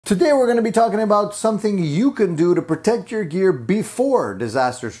Today we're going to be talking about something you can do to protect your gear before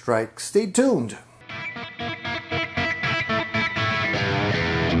disaster strikes. Stay tuned.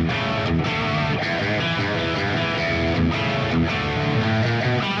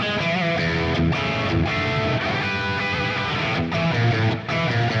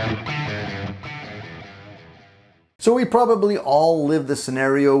 So we probably all live the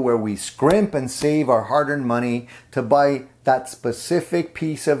scenario where we scrimp and save our hard-earned money to buy that specific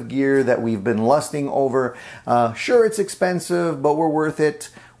piece of gear that we've been lusting over. Sure, it's expensive, but we're worth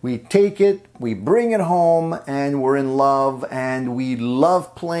it. We take it, we bring it home, and we're in love, and we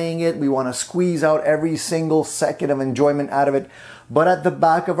love playing it. We want to squeeze out every single second of enjoyment out of it. But at the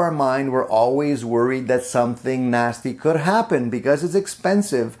back of our mind, we're always worried that something nasty could happen because it's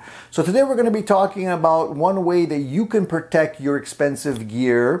expensive. So today we're going to be talking about one way that you can protect your expensive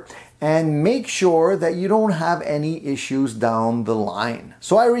gear and make sure that you don't have any issues down the line.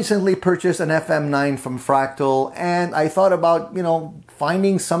 So I recently purchased an FM9 from Fractal, and I thought about,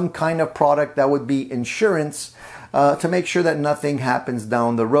 finding some kind of product that would be insurance to make sure that nothing happens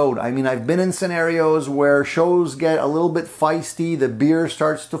down the road. I mean, I've been in scenarios where shows get a little bit feisty, the beer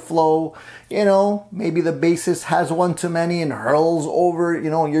starts to flow, maybe the bassist has one too many and hurls over,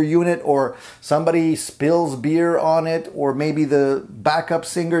 your unit, or somebody spills beer on it, or maybe the backup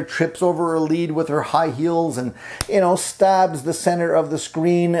singer trips over a lead with her high heels and, stabs the center of the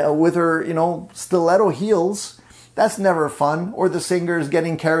screen with her, stiletto heels. That's never fun. Or the singer is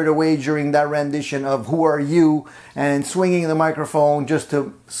getting carried away during that rendition of Who Are You and swinging the microphone just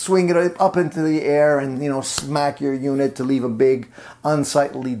to swing it up into the air and, smack your unit to leave a big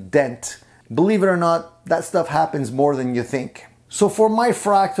unsightly dent. Believe it or not, that stuff happens more than you think. So for my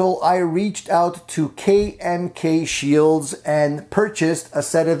Fractal, I reached out to KnK Sheilds and purchased a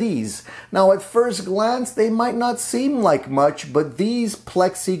set of these. Now at first glance, they might not seem like much, but these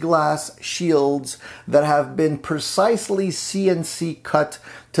plexiglass shields that have been precisely CNC cut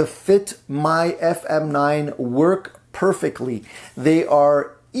to fit my FM9 work perfectly. They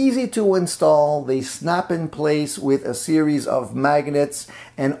are easy to install, they snap in place with a series of magnets,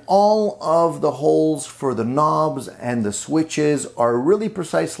 and all of the holes for the knobs and the switches are really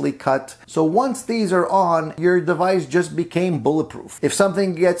precisely cut. So once these are on, your device just became bulletproof. If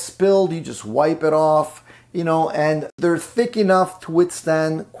something gets spilled, you just wipe it off, and they're thick enough to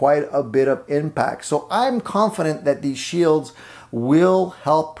withstand quite a bit of impact. So I'm confident that these shields will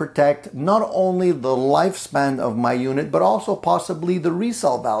help protect not only the lifespan of my unit, but also possibly the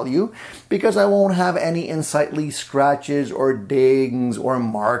resale value, because I won't have any unsightly scratches or dings or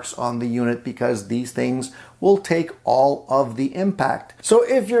marks on the unit, because these things will take all of the impact. So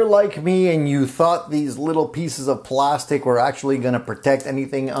if you're like me and you thought these little pieces of plastic were actually going to protect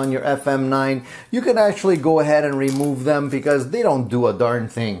anything on your FM9, you can actually go ahead and remove them because they don't do a darn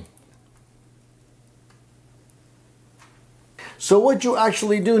thing. So what you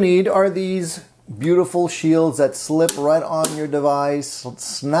actually do need are these beautiful shields that slip right on your device,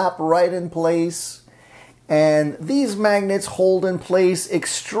 snap right in place, and these magnets hold in place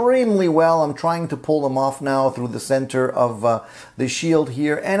extremely well. I'm trying to pull them off now through the center of the shield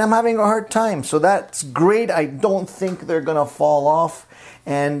here, and I'm having a hard time. So that's great. I don't think they're gonna fall off,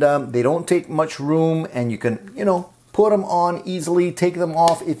 and they don't take much room, and you can, put them on easily, take them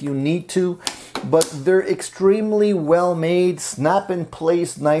off if you need to. But they're extremely well made, snap in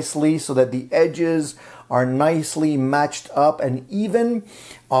place nicely so that the edges are nicely matched up and even.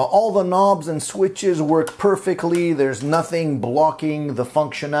 All the knobs and switches work perfectly. There's nothing blocking the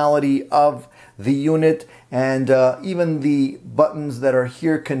functionality of the unit, and even the buttons that are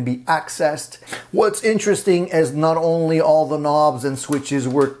here can be accessed. What's interesting is not only all the knobs and switches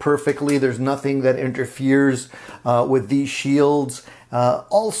work perfectly, there's nothing that interferes with these shields.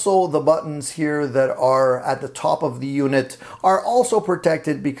 Also, the buttons here that are at the top of the unit are also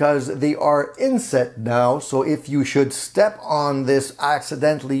protected because they are inset now. So if you should step on this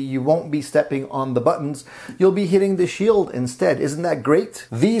accidentally, you won't be stepping on the buttons. You'll be hitting the shield instead. Isn't that great?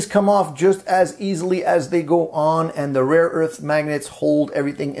 These come off just as easily as they go on, and the rare earth magnets hold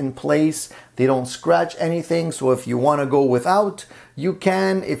everything in place. They don't scratch anything. So if you want to go without, you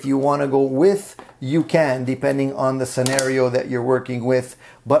can. If you want to go with, you can, depending on the scenario that you're working with.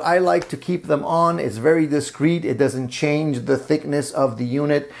 But I like to keep them on. It's very discreet. It doesn't change the thickness of the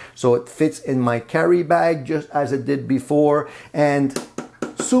unit, so it fits in my carry bag just as it did before. And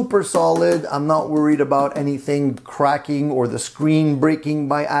super solid. I'm not worried about anything cracking or the screen breaking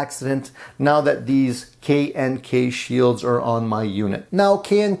by accident now that these KnK Sheilds are on my unit. Now,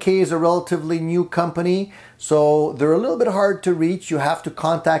 KnK is a relatively new company, So they're a little bit hard to reach. You have to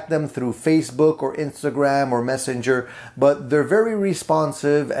contact them through Facebook or Instagram or Messenger, but they're very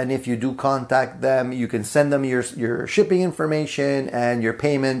responsive. And if you do contact them, you can send them your shipping information and your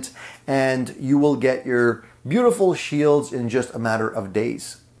payment, and you will get your beautiful shields in just a matter of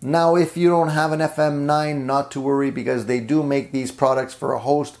days. Now, if you don't have an FM9, not to worry, because they do make these products for a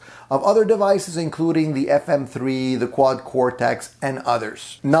host of other devices, including the FM3, the Quad Cortex, and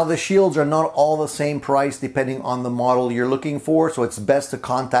others. Now, the shields are not all the same price depending on the model you're looking for, so it's best to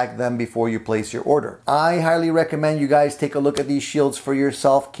contact them before you place your order. I highly recommend you guys take a look at these shields for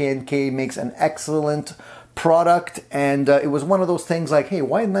yourself. KnK makes an excellent product, and it was one of those things like, hey,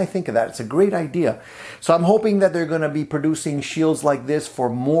 why didn't I think of that? It's a great idea. So I'm hoping that they're going to be producing shields like this for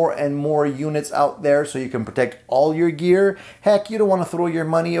more and more units out there, so you can protect all your gear. Heck, you don't want to throw your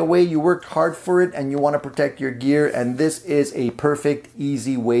money away. You worked hard for it and you want to protect your gear, and this is a perfect,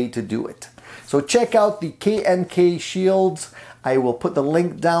 easy way to do it. So check out the KnK Sheilds. I will put the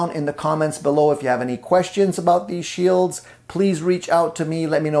link down in the comments below. If you have any questions about these shields, please reach out to me.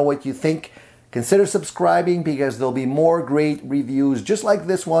 Let me know what you think. Consider subscribing, because there'll be more great reviews just like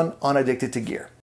this one on Addicted to Gear.